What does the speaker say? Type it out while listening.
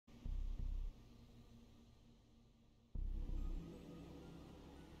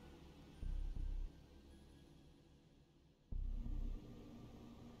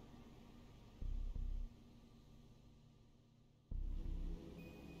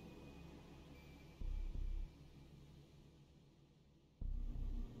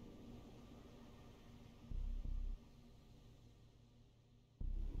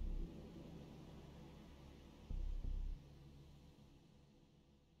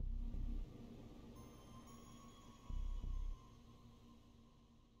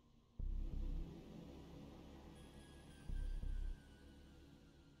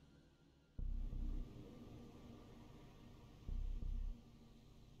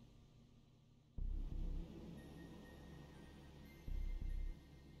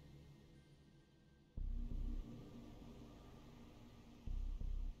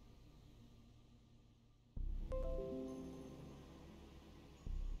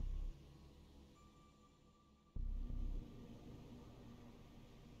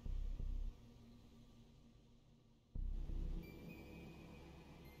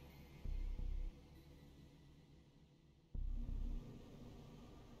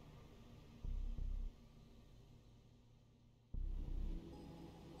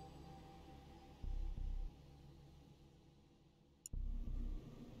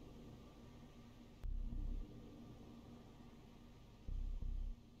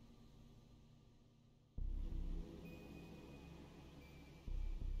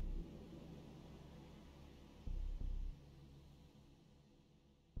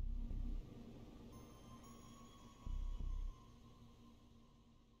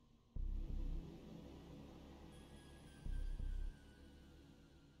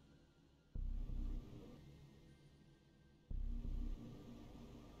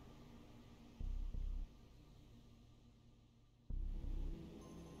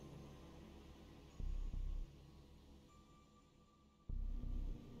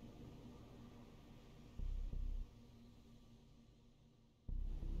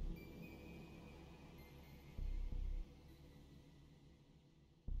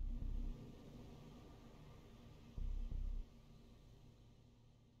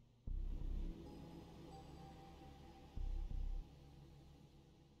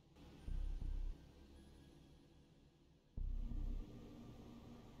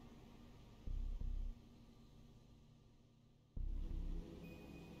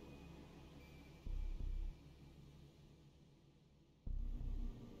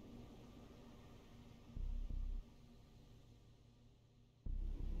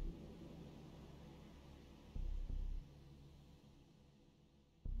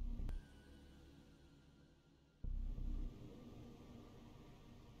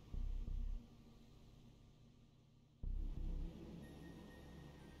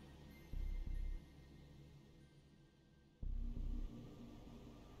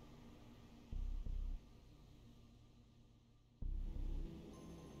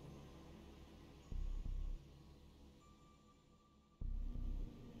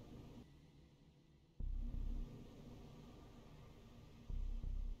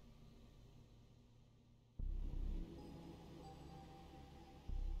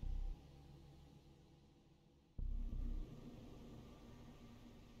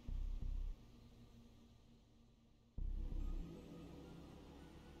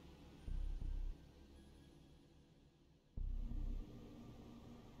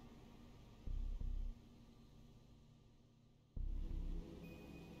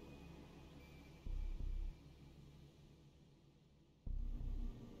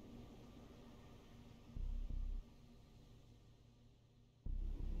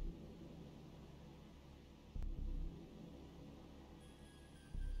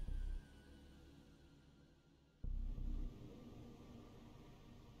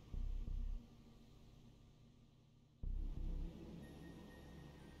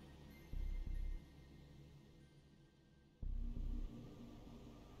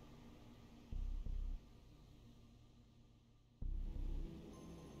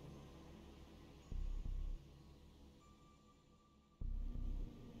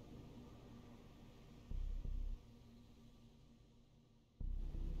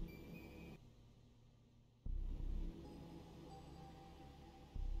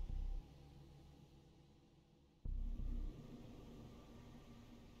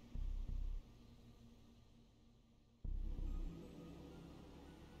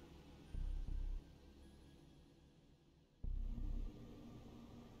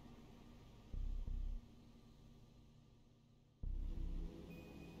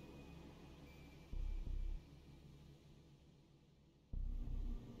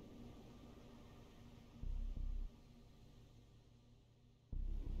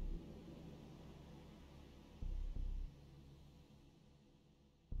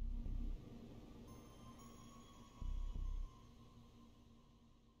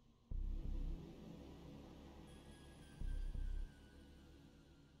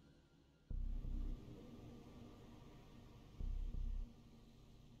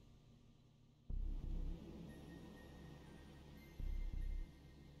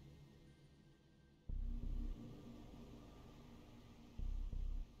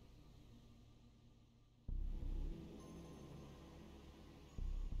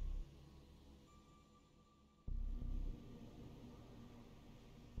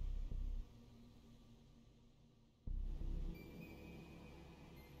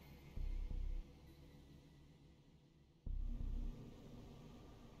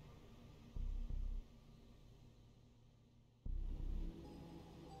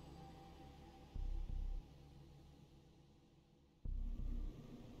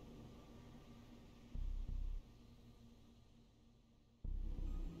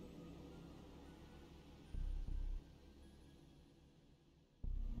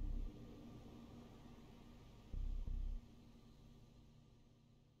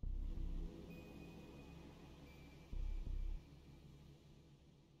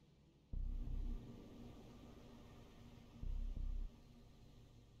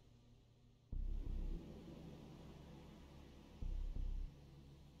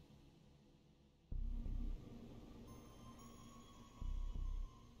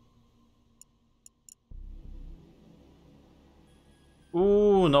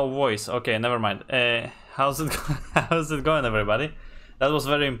Ooh, no voice. Okay, never mind. How's it how's it going, everybody? That was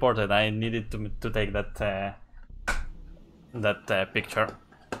very important. I needed to take that picture.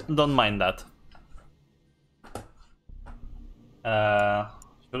 Don't mind that.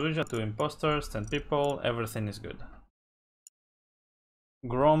 Should we just do imposters, 10 people, everything is good.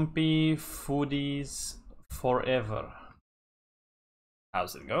 Grumpy foodies forever.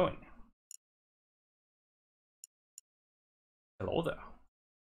 How's it going? Hello there.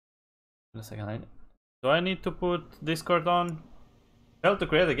 Wait a second. Do I need to put Discord on? Failed to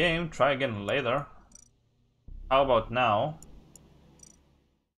create a game, try again later. How about now?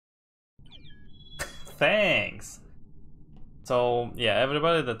 Thanks! So, yeah,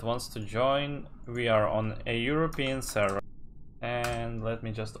 everybody that wants to join, we are on a European server. And let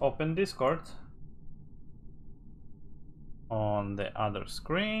me just open Discord on the other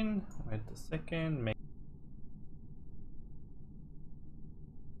screen. Wait a second.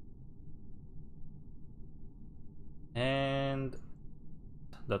 And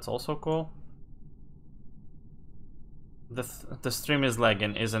that's also cool. The stream is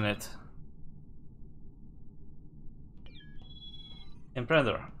lagging, isn't it?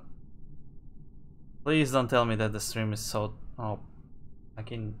 Imperator, please don't tell me that the stream is so... Oh,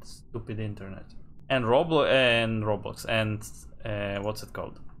 fucking stupid internet. And Roblox and what's it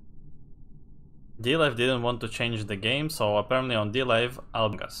called? DLive didn't want to change the game, so apparently on DLive, I'll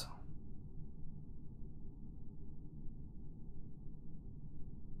guess.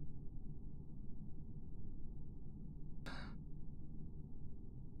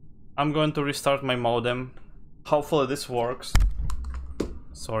 I'm going to restart my modem. Hopefully this works.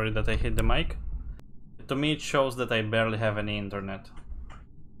 Sorry that I hit the mic. To me it shows that I barely have any internet.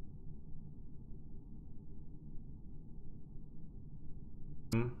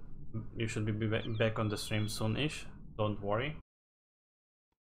 You should be back on the stream soon-ish, don't worry.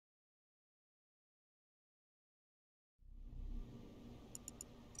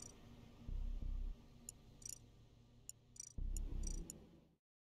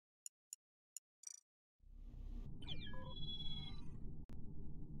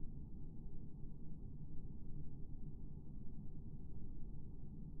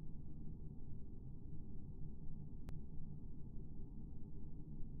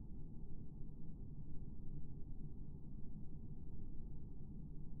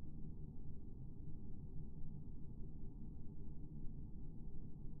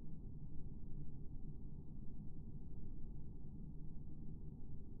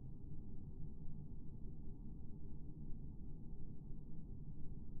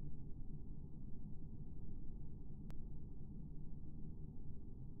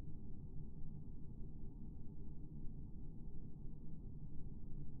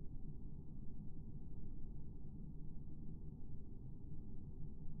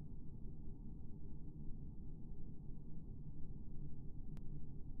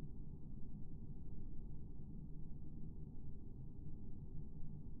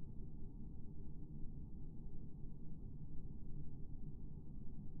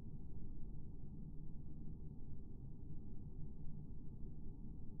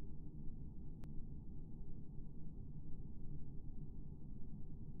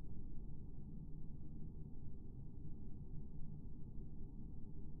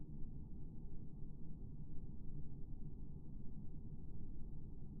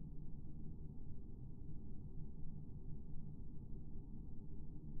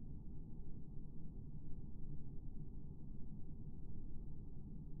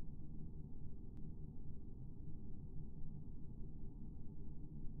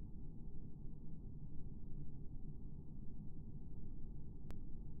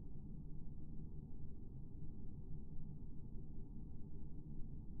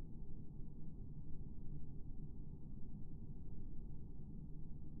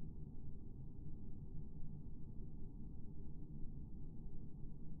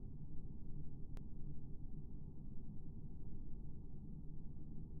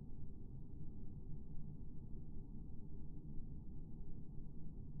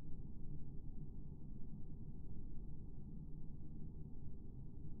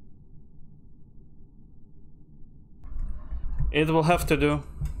 It will have to do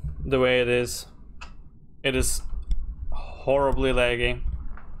the way it is. It is horribly laggy.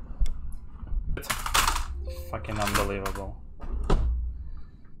 Fucking unbelievable.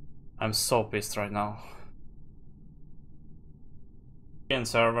 I'm so pissed right now. In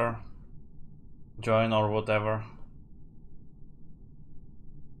server, join or whatever.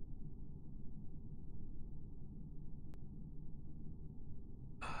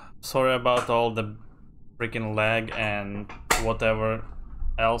 Sorry about all the freaking lag and whatever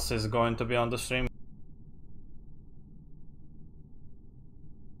else is going to be on the stream.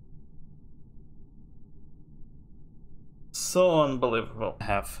 So unbelievable.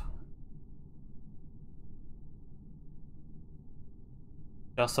 Have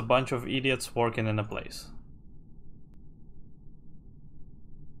just a bunch of idiots working in a place.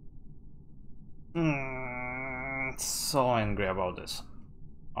 So angry about this.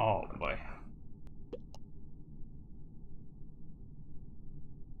 Oh boy.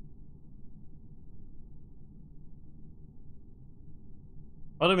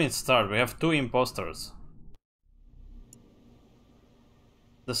 What do you mean start? We have 2 imposters.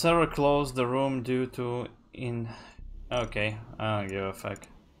 The server closed the room due to Okay, I don't give a fuck.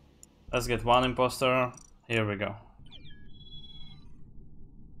 Let's get 1 imposter. Here we go.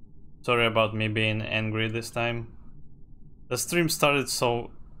 Sorry about me being angry this time. The stream started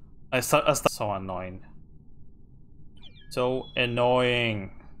so... I started so annoying. So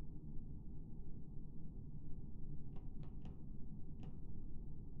annoying.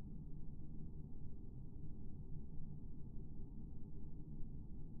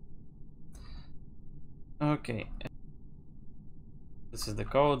 Okay. This is the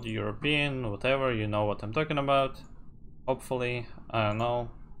code, European, whatever, you know what I'm talking about. Hopefully, I don't know.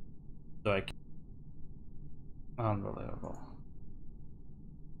 Do I... Unbelievable.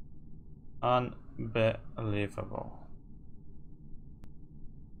 Unbelievable.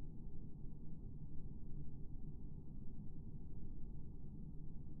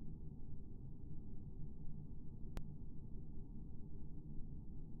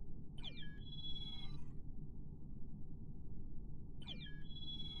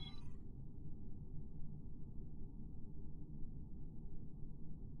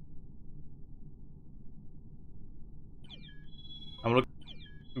 I'm looking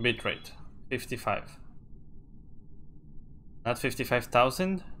bitrate 55. Not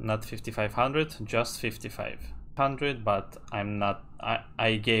 55,000, not 5,500, just 5,500, but I'm not,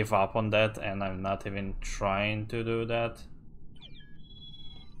 I gave up on that and I'm not even trying to do that.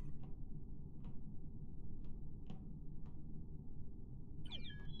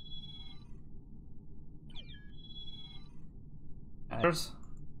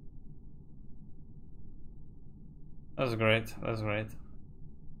 That's great, that's great.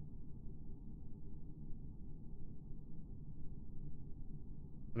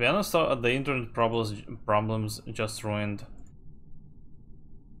 To be honest, the internet problems just ruined,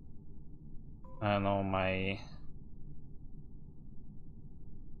 I don't know, my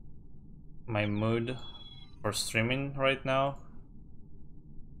mood for streaming right now.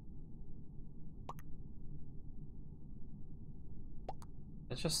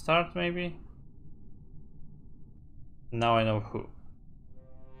 Let's just start maybe. Now I know who.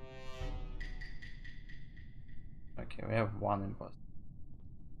 Okay, we have 1 imposter.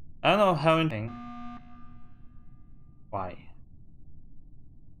 I don't know how anything. Why?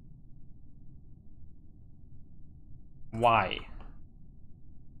 Why?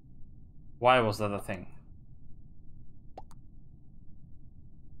 Why was that a thing?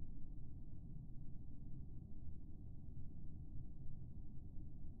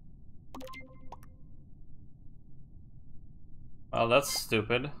 Well, that's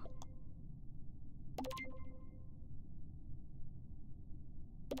stupid.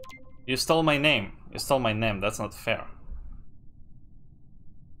 You stole my name. You stole my name. That's not fair.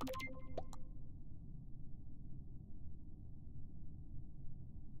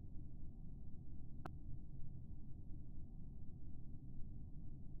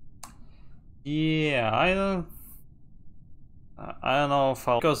 Yeah, I don't know if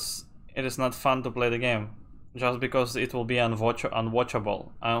because it is not fun to play the game. Just because it will be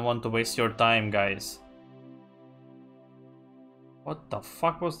unwatchable. I don't want to waste your time, guys. What the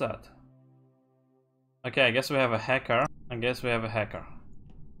fuck was that? Okay, I guess we have a hacker.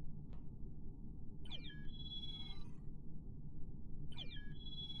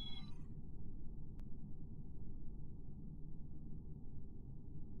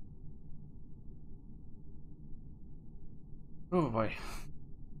 Oh boy.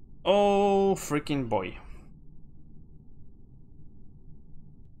 Oh freaking boy.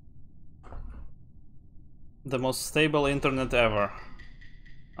 The most stable internet ever.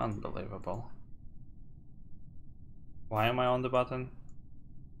 Unbelievable. Why am I on the button?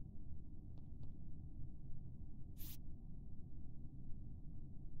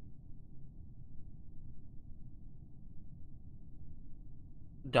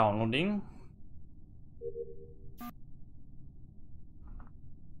 Downloading.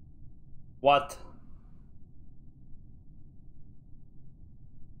 What?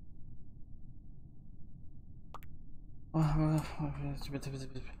 The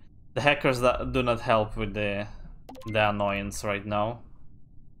hackers that do not help with the annoyance right now,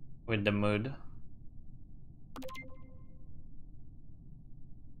 with the mood.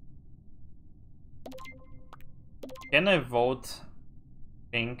 Can I vote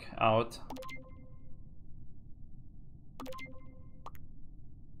pink out?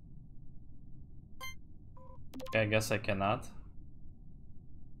 Okay, I guess I cannot.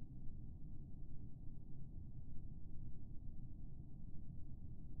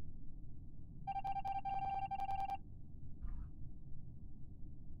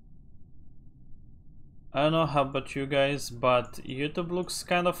 I don't know how about you guys, but YouTube looks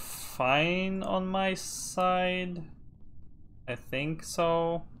kind of fine on my side. I think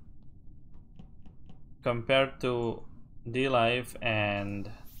so. Compared to D-Live and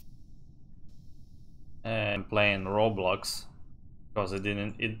playing Roblox, because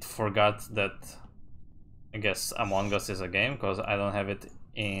it forgot that I guess Among Us is a game, because I don't have it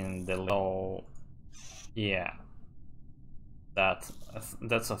in the low. Yeah, that's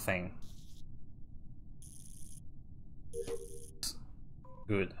a thing.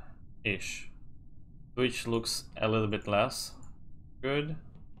 Good-ish. Twitch looks a little bit less good,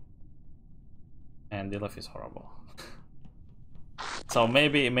 and D-Live is horrible. So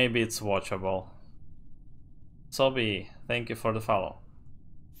maybe it's watchable. Sobi, thank you for the follow.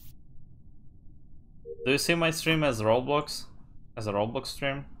 Do you see my stream as Roblox? As a Roblox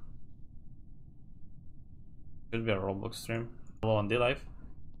stream? Should be a Roblox stream. Follow on D-Live.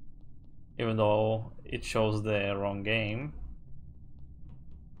 Even though it shows the wrong game.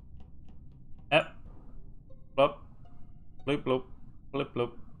 Yep. Bloop. Bloop bloop. Bloop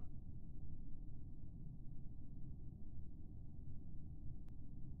bloop.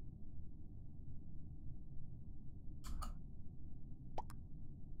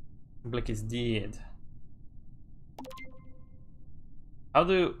 Black is dead. How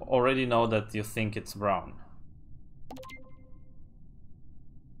do you already know that you think it's brown?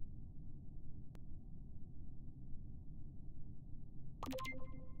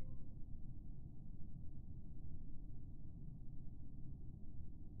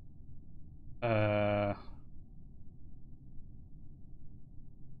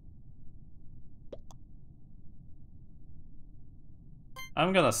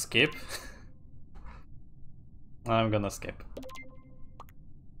 I'm gonna skip. I'm gonna skip.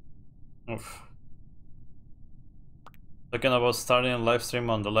 Oof. Talking about starting a live stream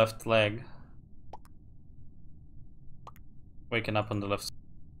on the left leg. Waking up on the left.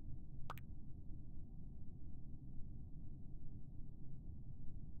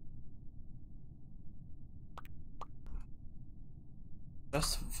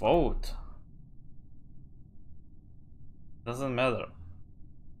 Just vote. Doesn't matter.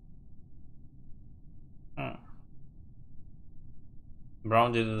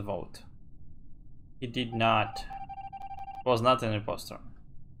 Brown didn't vote. He did not. Was not an imposter.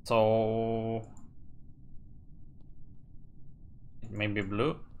 So maybe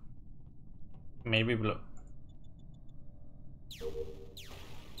blue. Maybe blue.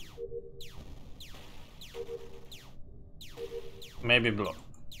 Maybe blue.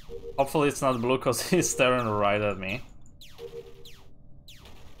 Hopefully it's not blue because he's staring right at me.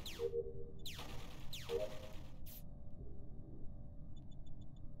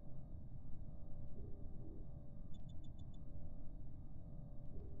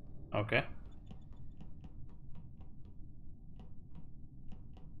 Okay.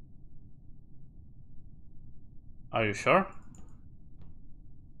 Are you sure?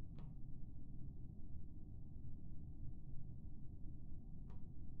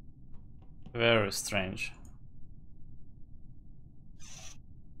 Very strange.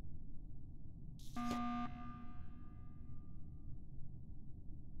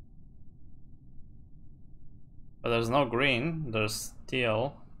 But there's no green, there's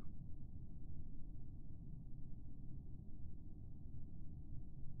teal.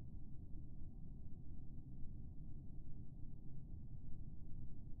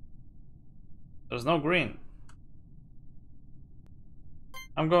 There's no green.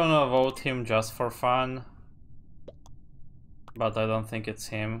 I'm gonna vote him just for fun, but I don't think it's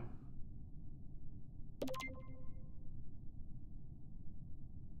him.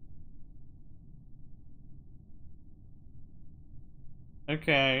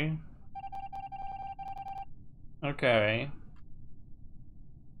 Okay. Okay.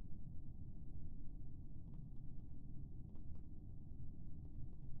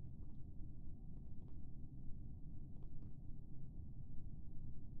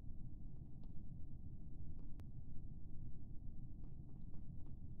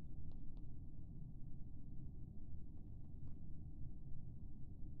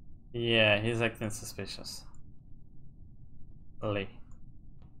 Yeah, he's acting suspicious. Lee.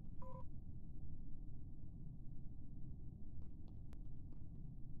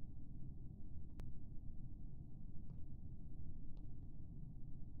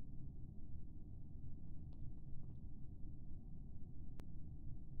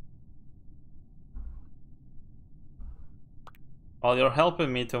 Well, you're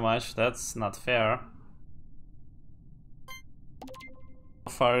helping me too much, that's not fair. So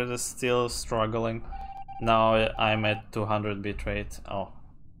far it is still struggling. Now I'm at 200 bitrate. Oh,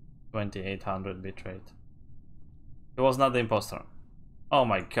 2800 bitrate. It was not the imposter. Oh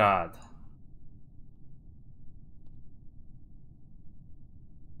my god.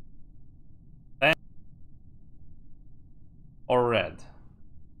 Or red.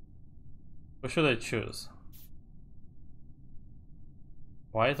 Who should I choose?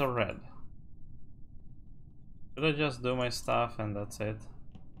 White or red? Should I just do my stuff and that's it?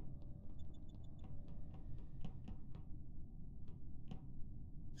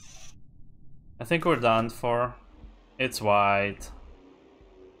 I think we're done for. It's white.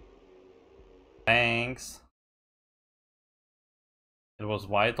 Thanks. It was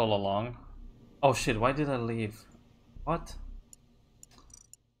white all along. Oh shit, why did I leave? What?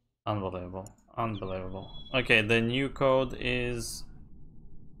 Unbelievable. Unbelievable. Okay, the new code is...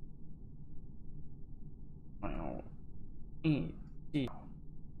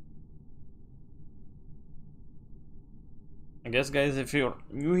 I guess, guys, if you're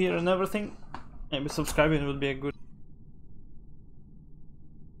new here and everything, maybe subscribing would be a good...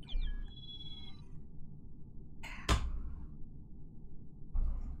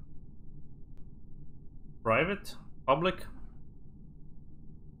 Private? Public?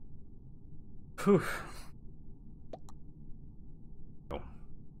 Whew. Oh.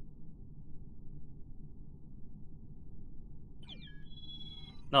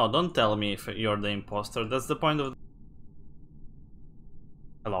 No, don't tell me if you're the imposter. That's the point of...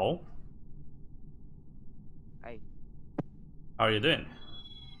 Hello? Hi. How are you doing?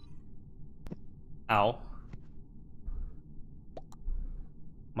 Ow.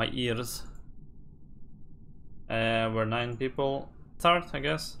 My ears. We're 9 people. Start, I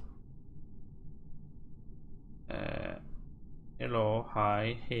guess. Hello,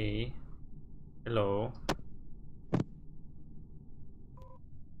 hi, hey. Hello.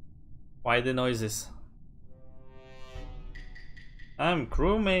 Why the noises? I'm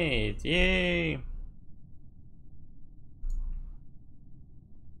crewmate, yay!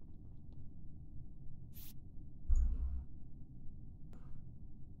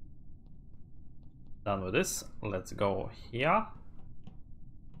 Done with this, let's go here.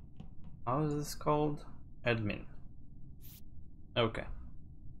 How is this called? Admin. Okay.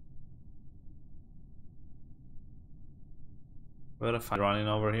 Verify running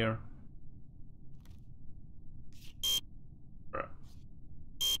over here. Bruh.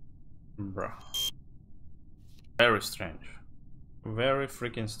 Bruh. Very strange. Very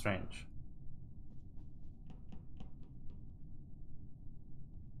freaking strange.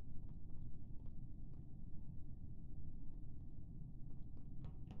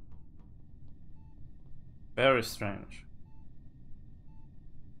 Very strange.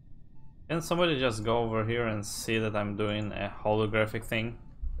 Can somebody just go over here and see that I'm doing a holographic thing?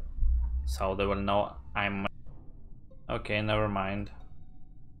 So they will know I'm... Okay, never mind.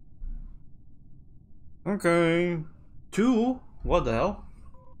 Okay. 2? What the hell?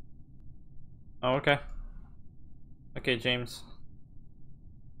 Oh, okay. Okay, James.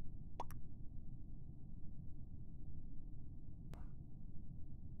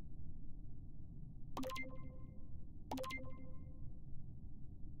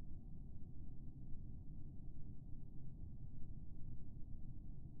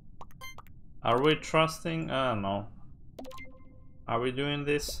 Are we trusting? I don't know. Are we doing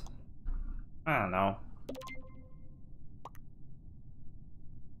this? I don't know.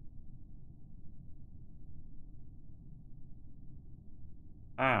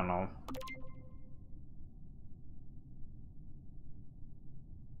 I don't know.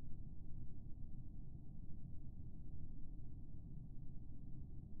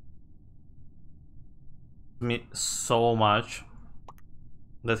 Me so much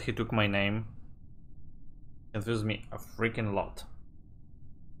that he took my name. Confused me a freaking lot.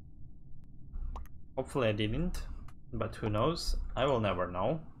 Hopefully I didn't, but who knows? I will never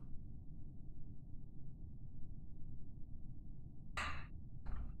know.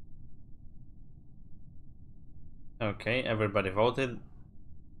 Okay, everybody voted.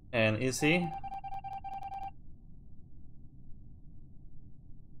 And is he?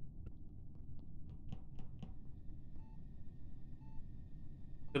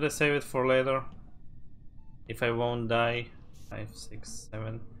 Should I save it for later? If I won't die. 5, 6,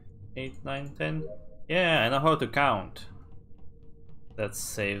 7, 8, 9, 10. Yeah, I know how to count. That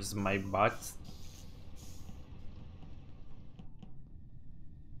saves my butt.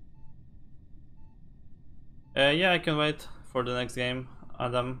 Yeah, I can wait for the next game,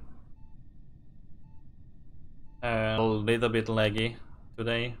 Adam. A little bit laggy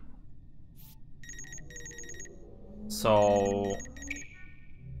today. So...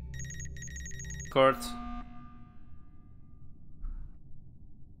 Court.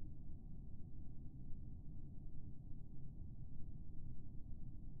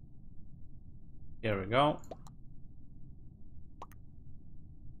 Here we go.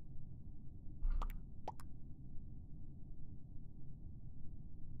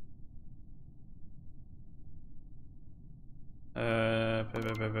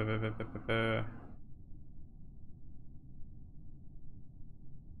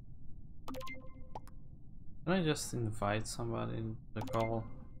 Can I just invite somebody in the call?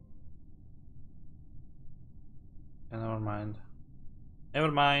 Yeah, never mind.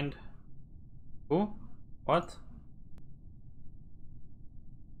 Never mind. Who? What?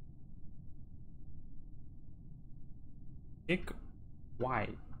 Kick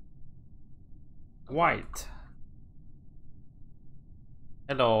white. White.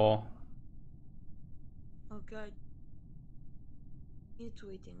 Hello. Okay. You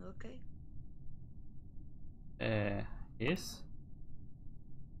tweeting, okay? Yes?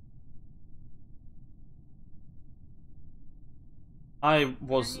 I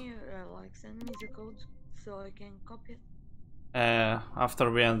was... Can you like send me the code so I can copy it?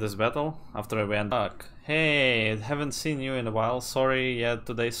 After we end this battle, after we end back. Hey, haven't seen you in a while. Sorry, yeah,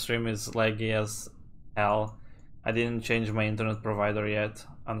 today's stream is laggy as hell. I didn't change my internet provider yet,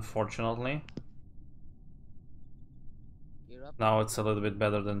 unfortunately. Now it's a little bit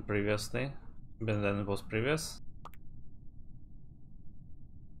better than previously, than it was previous.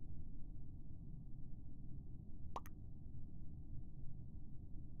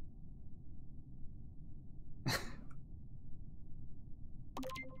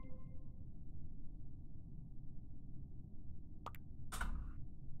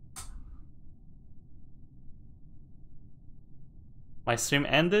 My stream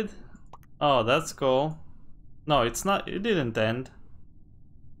ended? Oh, that's cool. No, it's not. It didn't end.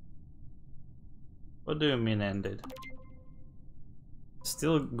 What do you mean ended?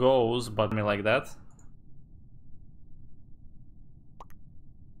 Still goes, but me like that.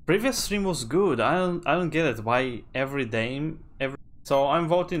 Previous stream was good. I don't get it. Why every day every... So I'm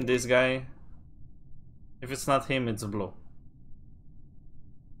voting this guy. If it's not him, it's blue.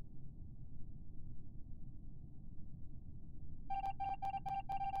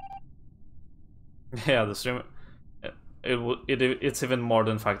 Yeah, the stream... It's even more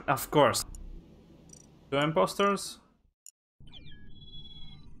than fact. Of course. 2 imposters.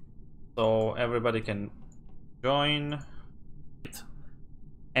 So everybody can join.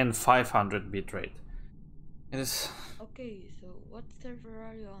 And 500 bitrate. It is... Okay, so what server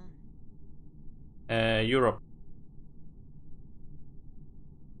are you on? Europe.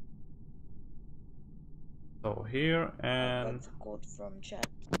 So here I and... got the code from chat.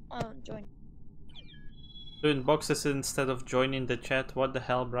 I'll join. Doing boxes instead of joining the chat. What the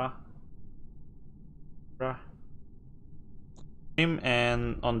hell, bruh? Bruh. Him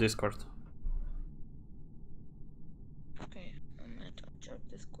and on Discord. Okay, I'm at chat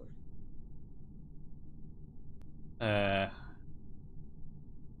Discord.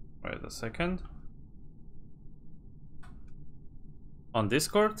 Wait a second. On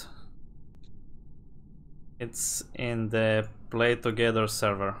Discord? It's in the Play Together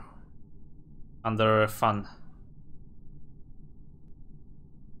server. Under Fun.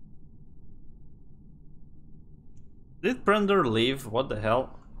 Did Brender leave? What the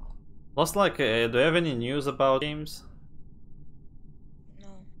hell? Lost like, do you have any news about games? No.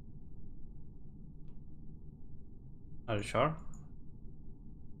 Are you sure?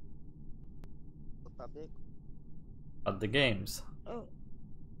 About the games. Oh.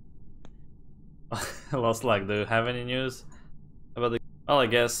 Lost like, do you have any news about the... Well, I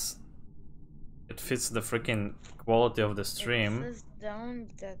guess it fits the freaking quality of the stream. It says down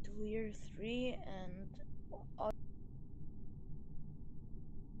that we're 3 and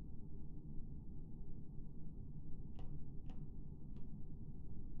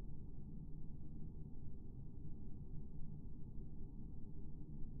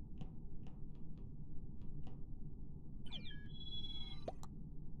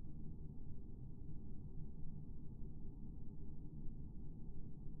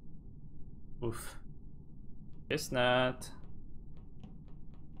Oof. It's not.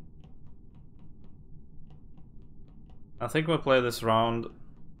 I think we'll play this round.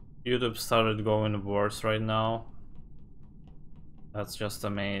 YouTube started going worse right now. That's just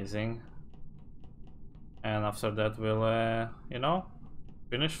amazing. And after that we'll, you know,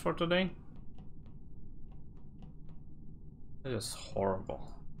 finish for today. That is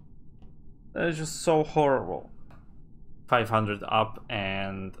horrible. That is just so horrible. 500 up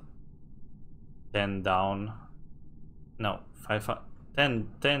and 10 down. No,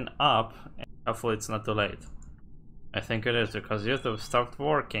 10 up. Hopefully it's not too late. I think it is because YouTube stopped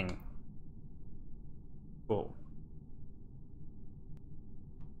working. Cool.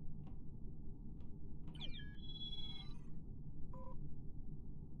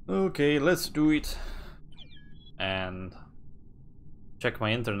 Okay, let's do it. And check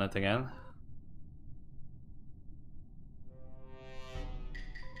my internet again.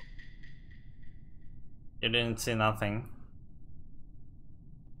 You didn't see nothing.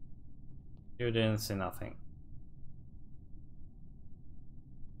 You didn't see nothing.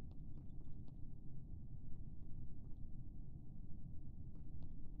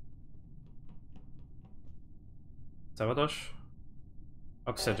 Sabotage?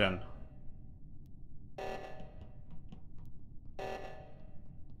 Oxygen.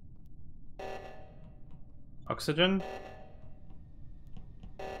 Oxygen?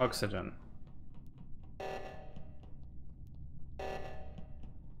 Oxygen.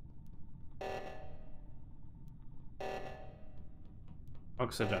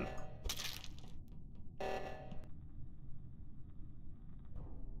 Oxygen.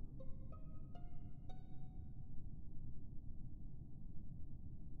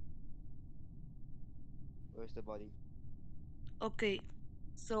 Where's the body? Okay,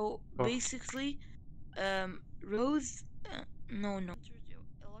 so Oh. basically, Rose, no,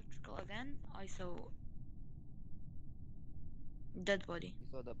 electrical again. I saw dead body. You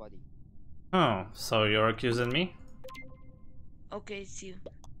saw the body. Oh, so you're accusing me? Okay, it's you.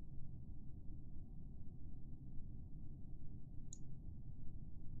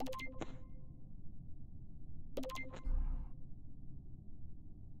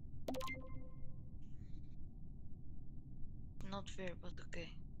 Not fair, but okay.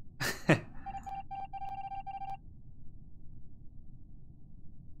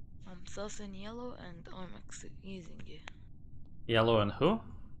 I'm sus in yellow and I'm using you. Yellow and who?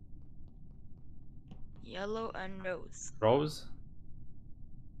 Yellow and Rose. Rose?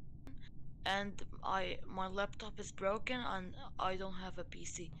 And my laptop is broken and I don't have a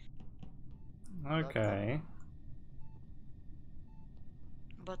PC. Okay.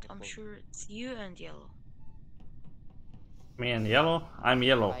 But I'm sure it's you and yellow. Me and yellow? I'm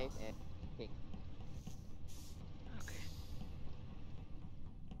yellow. 5 and pink. Okay.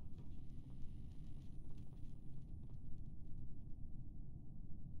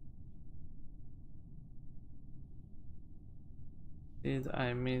 Did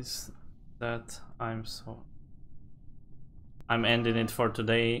I miss that? I'm ending it for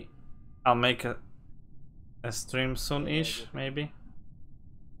today. I'll make a stream soon-ish, maybe.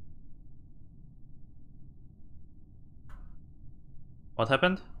 What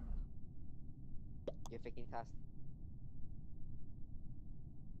happened? You're faking task.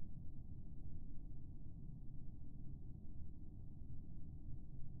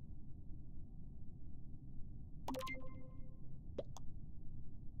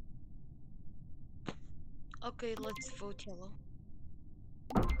 Okay, let's vote yellow.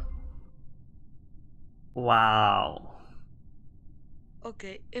 Wow.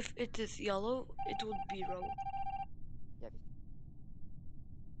 Okay, if it is yellow, it would be Rose. Yeah,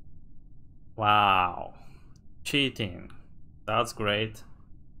 Wow. Cheating. That's great.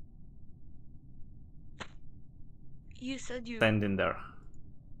 You said you. Stand in there.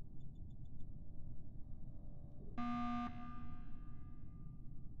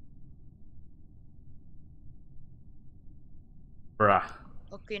 Bruh.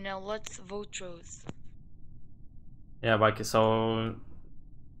 Okay, now let's vote Rose. Yeah, Baki, so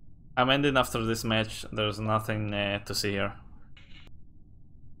I'm ending after this match. There's nothing to see here.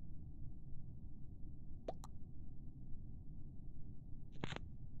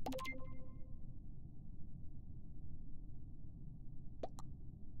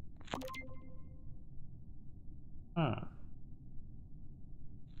 Hmm.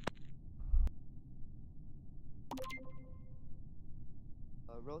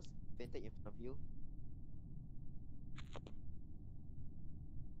 Rose painted in front of you.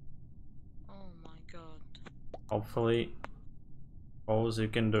 Oh my god. Hopefully, Rose, you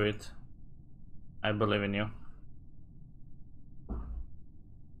can do it. I believe in you.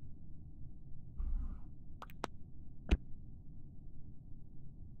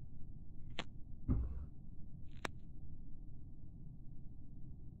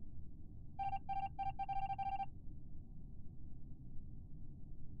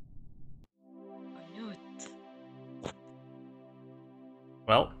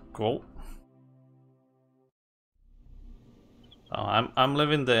 Cool. I'm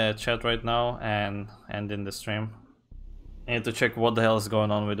leaving the chat right now and ending the stream. I need to check what the hell is going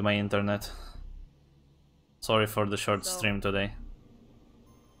on with my internet. Sorry for the short So- stream today.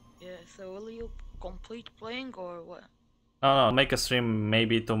 Yeah, so will you complete playing or what? No, I'll make a stream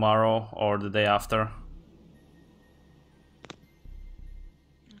maybe tomorrow or the day after.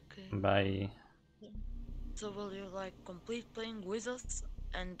 Okay. Bye. So will you like complete playing with us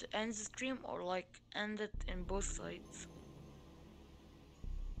and end the stream, or like end it in both sides?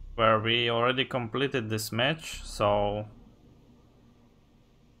 Where we already completed this match, so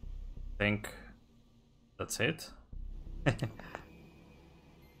I think that's it.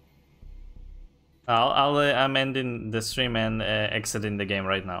 I'm ending the stream and exiting the game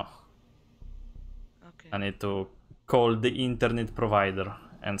right now. Okay. I need to call the internet provider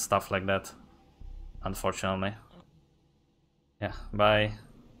and stuff like that, unfortunately. Yeah, bye.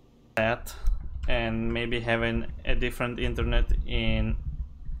 That, and maybe having a different internet in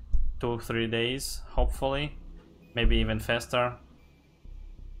 2-3 days, hopefully, maybe even faster.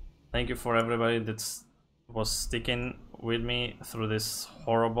 Thank you for everybody that was sticking with me through this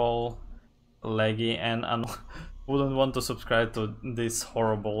horrible, laggy, and wouldn't want to subscribe to this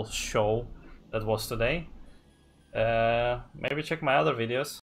horrible show that was today. Maybe check my other videos.